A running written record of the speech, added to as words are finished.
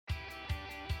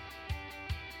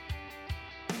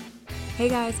Hey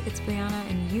guys, it's Brianna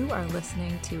and you are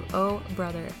listening to Oh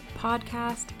Brother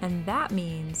Podcast, and that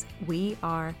means we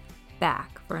are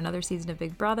back for another season of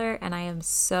Big Brother, and I am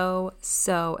so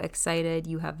excited.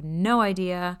 You have no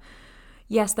idea.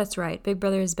 Yes, that's right. Big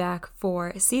Brother is back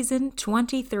for season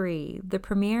 23. The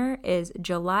premiere is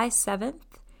July 7th.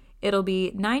 It'll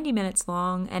be 90 minutes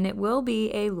long, and it will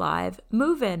be a live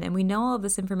move-in. And we know all of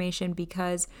this information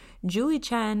because Julie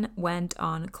Chen went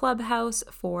on Clubhouse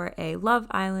for a Love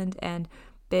Island and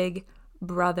Big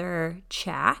Brother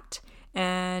chat,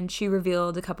 and she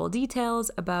revealed a couple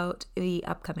details about the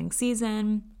upcoming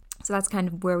season. So that's kind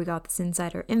of where we got this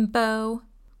insider info.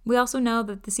 We also know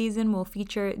that the season will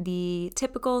feature the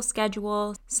typical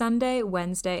schedule: Sunday,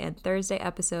 Wednesday, and Thursday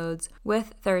episodes,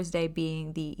 with Thursday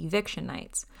being the eviction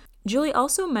nights. Julie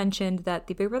also mentioned that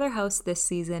the Big Brother house this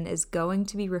season is going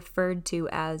to be referred to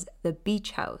as the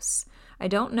Beach House. I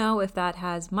don't know if that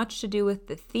has much to do with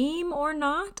the theme or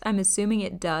not. I'm assuming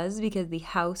it does because the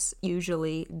house,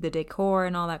 usually the decor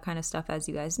and all that kind of stuff, as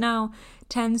you guys know,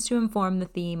 tends to inform the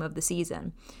theme of the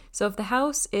season. So if the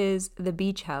house is the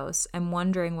Beach House, I'm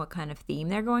wondering what kind of theme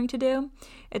they're going to do.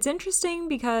 It's interesting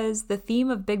because the theme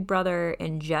of Big Brother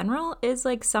in general is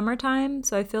like summertime,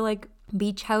 so I feel like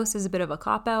Beach House is a bit of a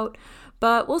cop-out,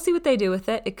 but we'll see what they do with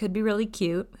it. It could be really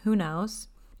cute. Who knows?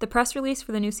 The press release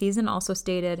for the new season also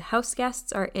stated, house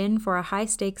guests are in for a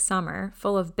high-stakes summer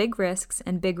full of big risks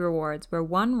and big rewards where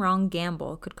one wrong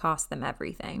gamble could cost them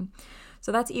everything.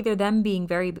 So that's either them being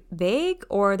very vague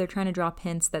or they're trying to drop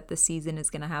hints that the season is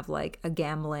going to have like a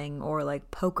gambling or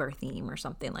like poker theme or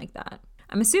something like that.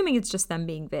 I'm assuming it's just them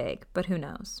being vague, but who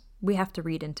knows? We have to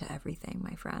read into everything,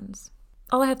 my friends.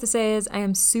 All I have to say is I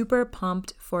am super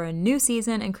pumped for a new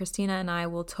season, and Christina and I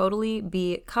will totally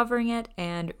be covering it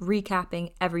and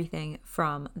recapping everything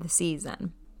from the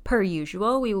season. Per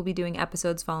usual, we will be doing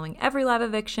episodes following every live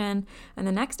eviction, and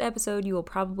the next episode you will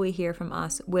probably hear from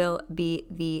us will be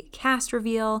the cast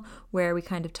reveal, where we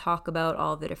kind of talk about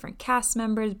all the different cast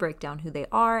members, break down who they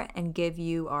are, and give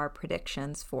you our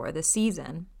predictions for the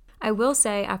season. I will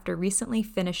say, after recently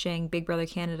finishing Big Brother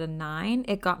Canada 9,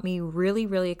 it got me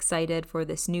really excited for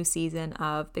this new season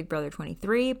of Big Brother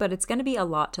 23, but it's going to be a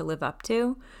lot to live up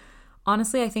to.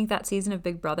 Honestly, I think that season of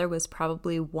Big Brother was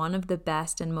probably one of the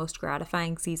best and most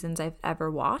gratifying seasons I've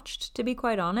ever watched, to be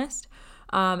quite honest.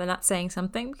 And that's saying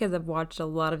something because I've watched a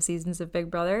lot of seasons of Big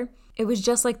Brother. It was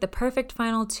just like the perfect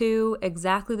final two,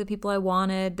 exactly the people I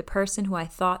wanted. The person who I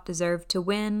thought deserved to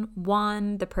win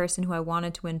won. The person who I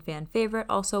wanted to win fan favorite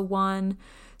also won.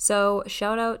 So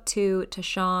shout out to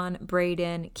Tashawn,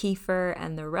 Braden, Kiefer,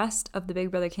 and the rest of the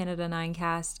Big Brother Canada 9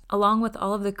 cast, along with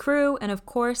all of the crew, and of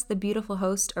course the beautiful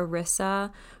host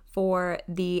Arissa, for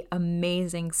the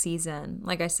amazing season.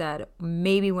 Like I said,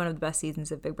 maybe one of the best seasons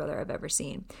of Big Brother I've ever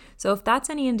seen. So if that's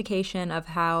any indication of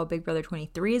how Big Brother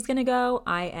 23 is going to go,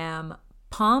 I am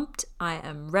pumped, I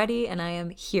am ready, and I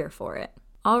am here for it.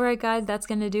 All right, guys, that's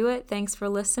going to do it. Thanks for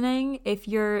listening. If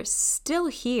you're still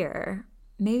here,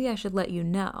 maybe I should let you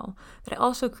know that I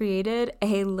also created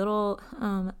a little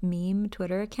meme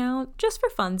Twitter account just for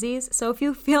funsies. So if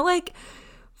you feel like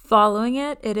following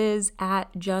it, it is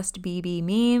at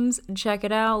JustBBMemes. Check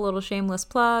it out, a little shameless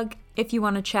plug. If you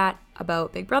want to chat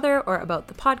about Big Brother or about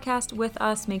the podcast with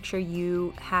us, make sure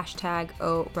you hashtag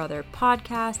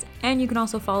 #OhBrotherPodcast. And you can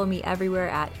also follow me everywhere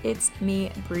at It's Me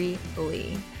Bri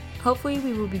Lee. Hopefully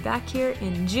we will be back here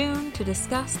in June to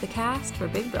discuss the cast for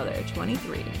Big Brother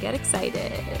 23. Get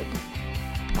excited.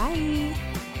 Bye.